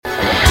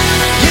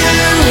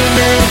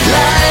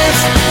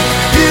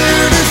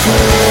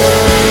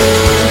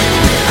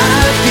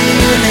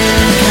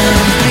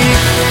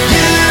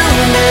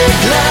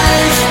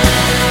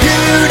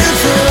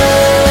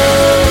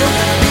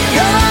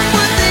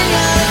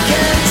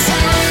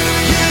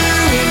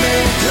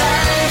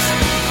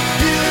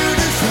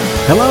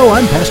Hello,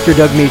 I'm Pastor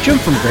Doug Meacham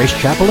from Grace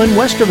Chapel in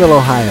Westerville,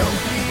 Ohio,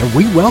 and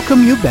we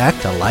welcome you back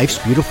to Life's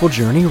Beautiful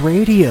Journey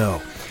Radio.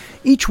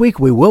 Each week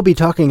we will be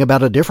talking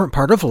about a different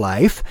part of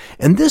life,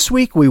 and this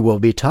week we will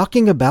be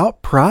talking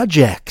about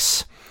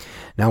projects.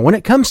 Now, when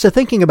it comes to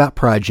thinking about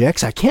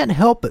projects, I can't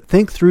help but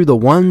think through the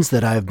ones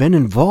that I've been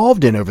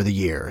involved in over the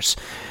years.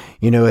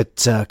 You know,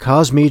 it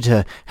caused me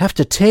to have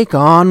to take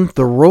on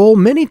the role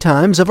many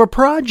times of a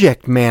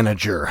project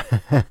manager.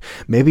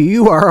 Maybe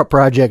you are a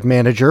project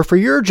manager for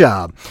your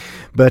job.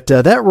 But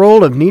that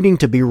role of needing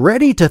to be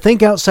ready to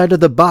think outside of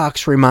the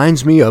box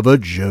reminds me of a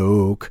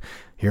joke.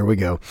 Here we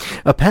go.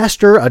 A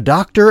pastor, a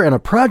doctor, and a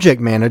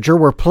project manager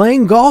were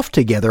playing golf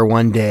together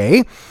one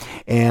day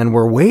and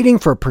were waiting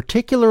for a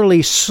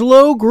particularly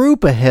slow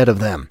group ahead of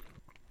them.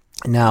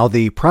 Now,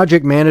 the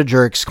project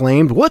manager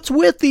exclaimed, "What's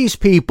with these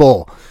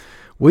people?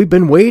 We've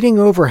been waiting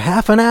over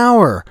half an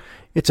hour.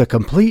 It's a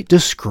complete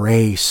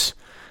disgrace."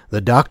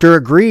 The doctor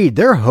agreed.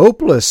 "They're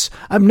hopeless.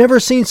 I've never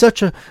seen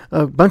such a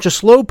bunch of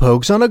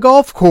slowpokes on a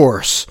golf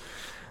course."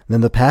 Then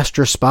the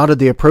pastor spotted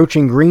the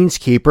approaching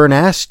greenskeeper and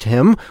asked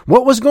him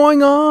what was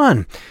going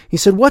on. He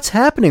said, "What's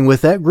happening with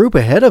that group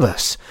ahead of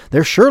us?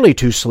 They're surely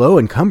too slow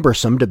and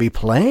cumbersome to be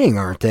playing,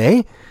 aren't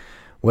they?"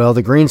 Well,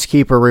 the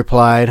greenskeeper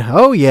replied,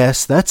 "Oh,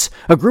 yes, that's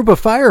a group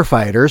of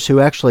firefighters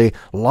who actually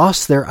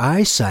lost their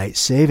eyesight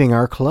saving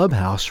our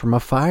clubhouse from a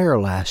fire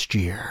last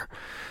year.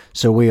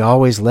 So we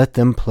always let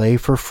them play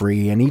for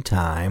free any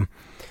time."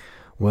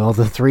 Well,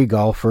 the three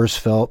golfers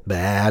felt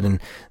bad, and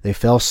they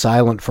fell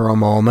silent for a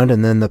moment,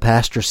 and then the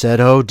pastor said,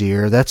 "Oh,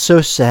 dear, that's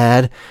so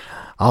sad.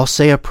 I'll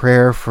say a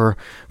prayer for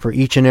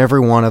each and every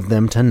one of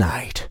them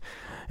tonight."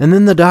 And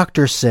then the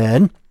doctor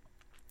said,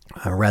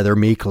 rather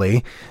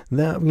meekly,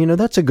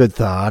 that's a good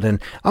thought,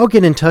 and I'll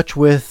get in touch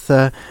with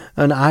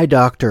an eye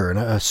doctor and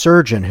a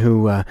surgeon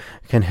who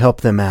can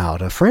help them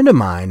out, a friend of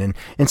mine,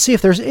 and see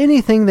if there's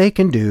anything they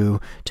can do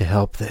to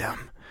help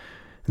them.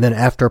 And then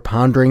after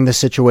pondering the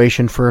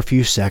situation for a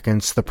few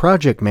seconds, the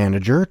project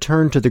manager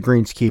turned to the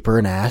greenskeeper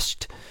and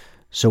asked,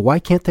 "So why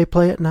can't they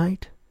play at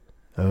night?"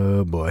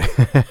 Oh boy.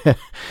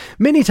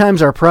 Many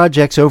times our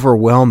projects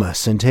overwhelm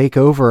us and take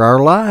over our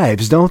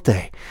lives, don't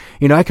they?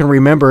 You know, I can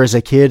remember as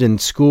a kid in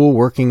school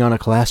working on a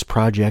class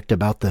project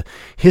about the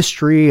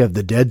history of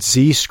the Dead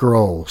Sea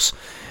Scrolls.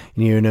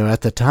 You know,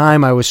 at the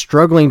time I was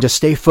struggling to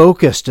stay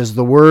focused as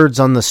the words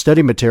on the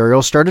study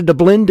material started to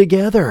blend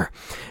together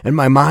and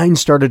my mind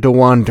started to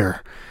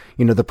wander.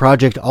 You know, the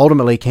project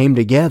ultimately came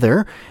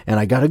together, and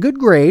I got a good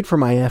grade for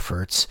my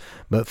efforts.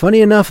 But funny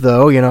enough,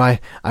 though,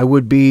 I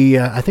would be,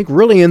 I think,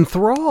 really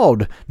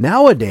enthralled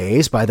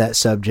nowadays by that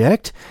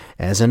subject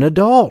as an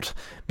adult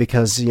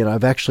because,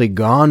 I've actually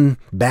gone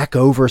back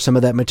over some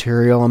of that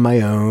material on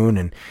my own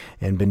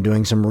and been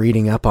doing some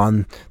reading up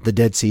on the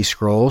Dead Sea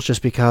Scrolls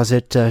just because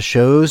it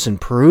shows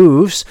and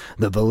proves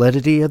the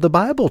validity of the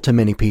Bible to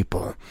many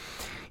people.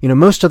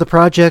 Most of the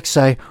projects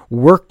I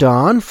worked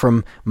on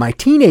from my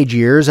teenage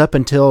years up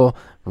until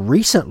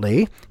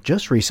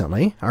just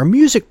recently, are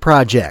music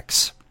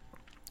projects.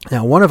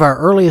 Now, one of our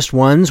earliest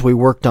ones we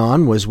worked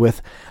on was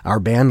with our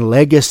band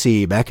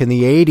Legacy back in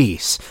the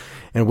 80s.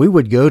 And we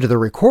would go to the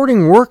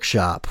recording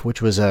workshop,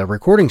 which was a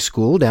recording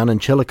school down in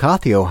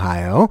Chillicothe,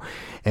 Ohio,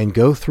 and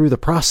go through the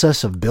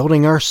process of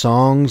building our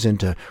songs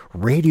into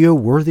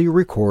radio-worthy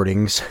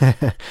recordings,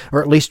 or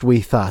at least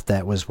we thought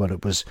that was what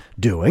it was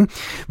doing.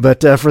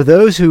 But for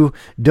those who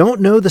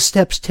don't know the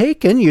steps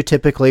taken, you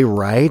typically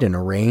write and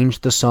arrange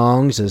the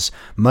songs as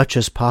much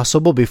as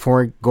possible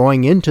before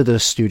going into the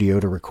studio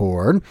to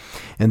record.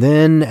 And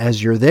then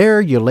as you're there,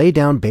 you lay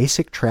down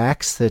basic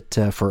tracks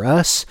that for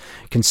us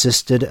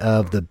consisted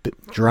of the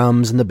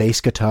drums and the bass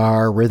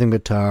guitar, rhythm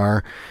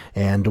guitar,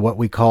 and what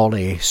we called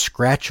a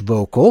scratch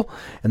vocal.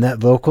 And that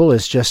vocal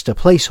is just a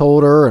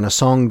placeholder and a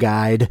song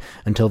guide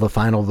until the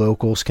final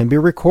vocals can be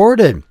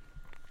recorded.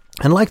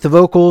 And like the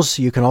vocals,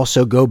 you can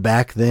also go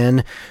back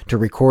then to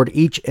record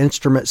each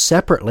instrument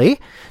separately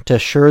to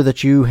assure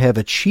that you have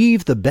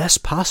achieved the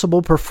best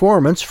possible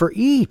performance for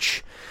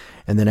each.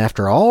 And then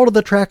after all of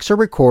the tracks are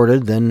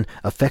recorded, then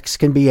effects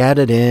can be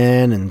added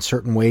in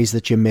certain ways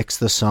that you mix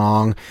the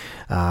song,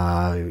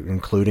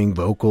 including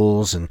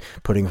vocals and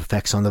putting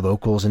effects on the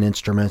vocals and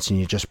instruments, and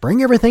you just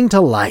bring everything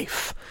to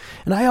life.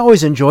 And I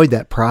always enjoyed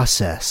that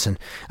process, and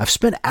I've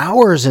spent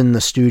hours in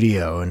the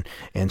studio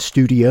and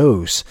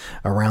studios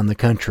around the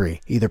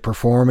country, either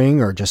performing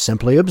or just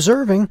simply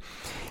observing.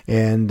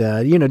 And,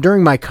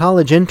 during my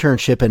college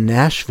internship in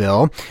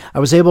Nashville, I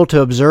was able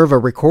to observe a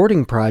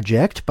recording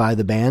project by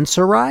the band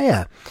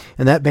Soraya.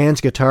 And that band's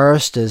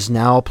guitarist is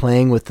now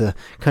playing with the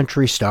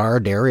country star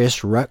Darius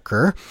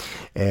Rutger,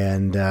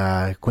 and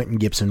Quentin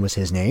Gibson was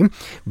his name.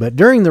 But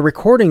during the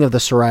recording of the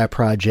Soraya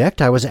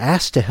project, I was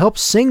asked to help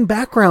sing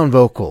background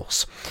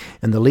vocals.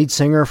 And the lead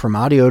singer from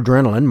Audio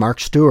Adrenaline,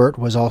 Mark Stewart,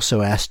 was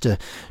also asked to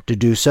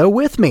do so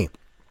with me.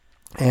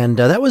 And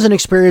that was an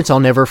experience I'll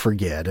never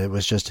forget. It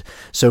was just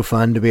so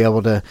fun to be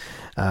able to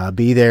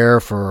be there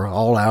for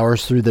all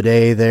hours through the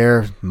day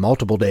there,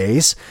 multiple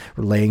days,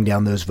 laying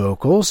down those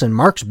vocals. And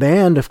Mark's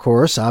band, of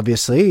course,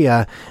 obviously,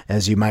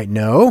 as you might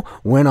know,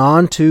 went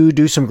on to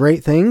do some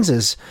great things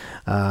as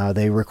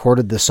they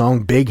recorded the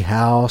song Big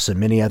House and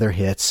many other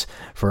hits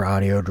for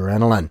Audio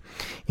Adrenaline.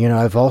 You know,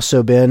 I've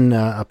also been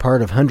a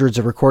part of hundreds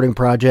of recording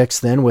projects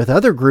then with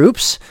other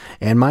groups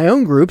and my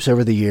own groups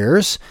over the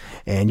years.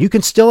 And you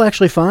can still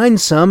actually find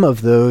some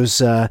of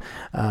those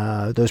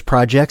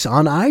projects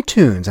on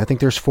iTunes. I think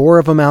there's 4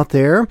 of them out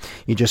there.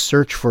 You just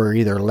search for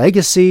either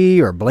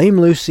Legacy or Blame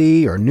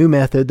Lucy or New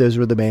Method. Those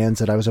were the bands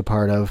that I was a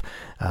part of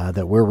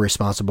that we're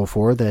responsible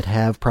for that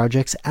have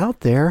projects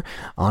out there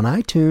on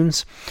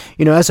iTunes.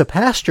 You know, as a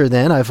pastor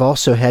then, I've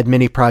also had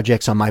many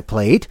projects on my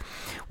plate.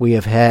 We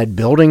have had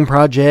building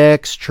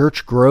projects,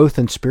 church growth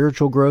and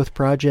spiritual growth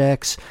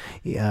projects,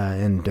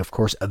 and of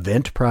course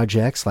event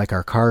projects like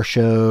our car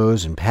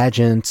shows and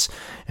pageants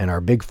and our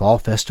big fall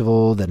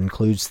festival that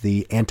includes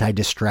the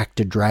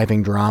anti-distracted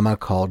driving drama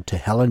called To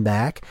Hell and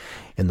Back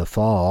in the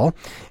fall.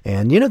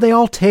 And, you know, they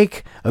all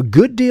take a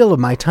good deal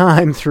of my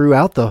time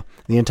throughout the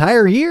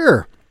entire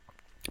year.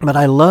 But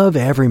I love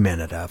every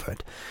minute of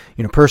it.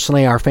 You know,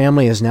 personally, our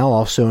family is now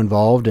also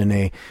involved in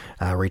a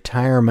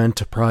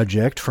retirement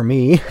project for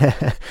me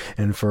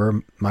and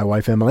for my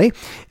wife, Emily,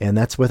 and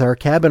that's with our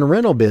cabin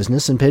rental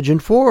business in Pigeon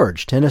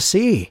Forge,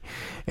 Tennessee.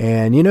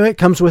 And, you know, it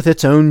comes with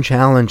its own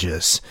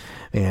challenges,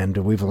 and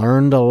we've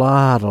learned a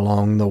lot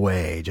along the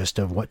way, just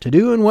of what to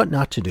do and what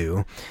not to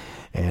do.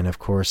 And of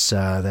course,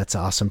 that's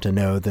awesome to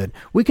know that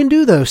we can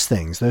do those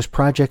things. Those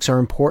projects are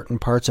important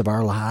parts of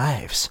our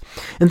lives.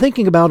 And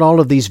thinking about all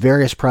of these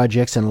various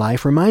projects in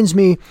life reminds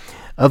me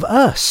of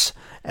us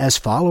as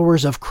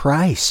followers of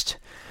Christ.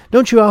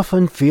 Don't you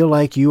often feel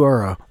like you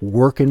are a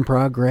work in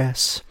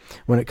progress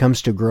when it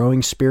comes to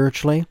growing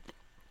spiritually?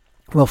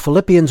 Well,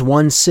 Philippians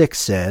 1:6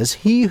 says,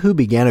 "He who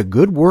began a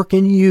good work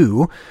in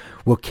you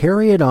will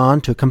carry it on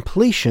to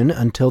completion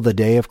until the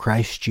day of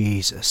Christ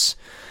Jesus."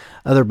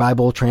 Other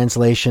Bible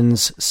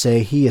translations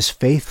say he is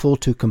faithful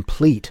to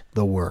complete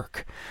the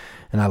work.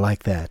 And I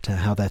like that,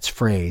 how that's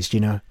phrased.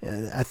 You know,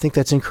 I think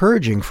that's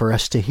encouraging for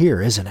us to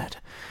hear, isn't it?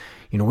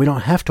 You know, we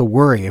don't have to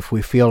worry if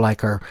we feel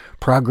like our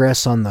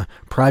progress on the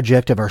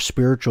project of our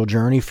spiritual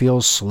journey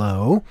feels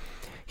slow.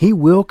 He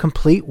will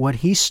complete what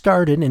he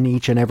started in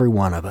each and every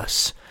one of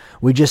us.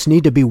 We just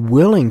need to be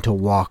willing to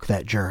walk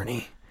that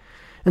journey.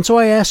 And so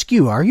I ask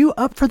you, are you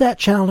up for that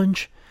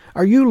challenge?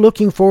 Are you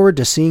looking forward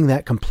to seeing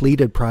that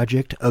completed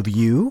project of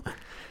you?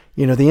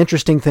 You know, the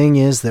interesting thing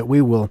is that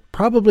we will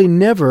probably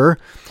never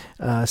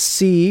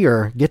see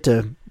or get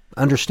to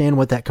understand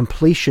what that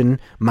completion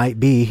might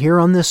be here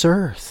on this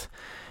earth,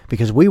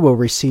 because we will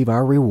receive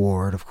our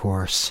reward, of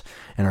course,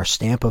 and our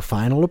stamp of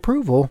final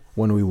approval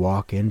when we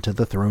walk into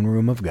the throne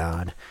room of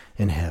God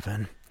in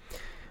heaven.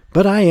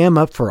 But I am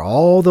up for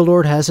all the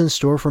Lord has in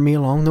store for me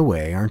along the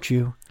way, aren't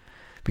you?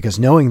 Because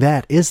knowing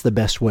that is the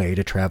best way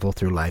to travel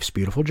through life's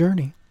beautiful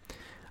journey.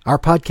 Our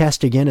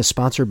podcast, again, is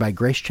sponsored by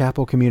Grace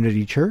Chapel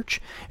Community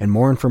Church, and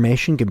more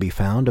information can be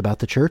found about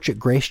the church at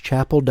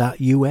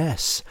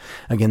gracechapel.us.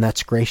 Again,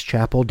 that's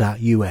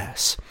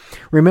gracechapel.us.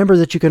 Remember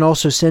that you can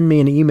also send me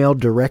an email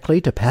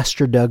directly to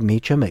Pastor Doug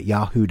Meacham at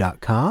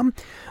yahoo.com.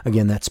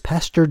 Again, that's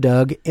Pastor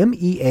Doug,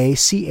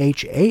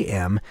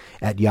 MEACHAM,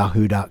 at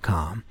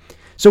yahoo.com.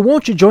 So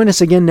won't you join us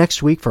again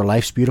next week for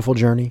Life's Beautiful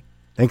Journey?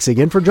 Thanks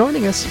again for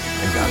joining us,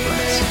 and God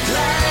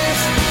bless.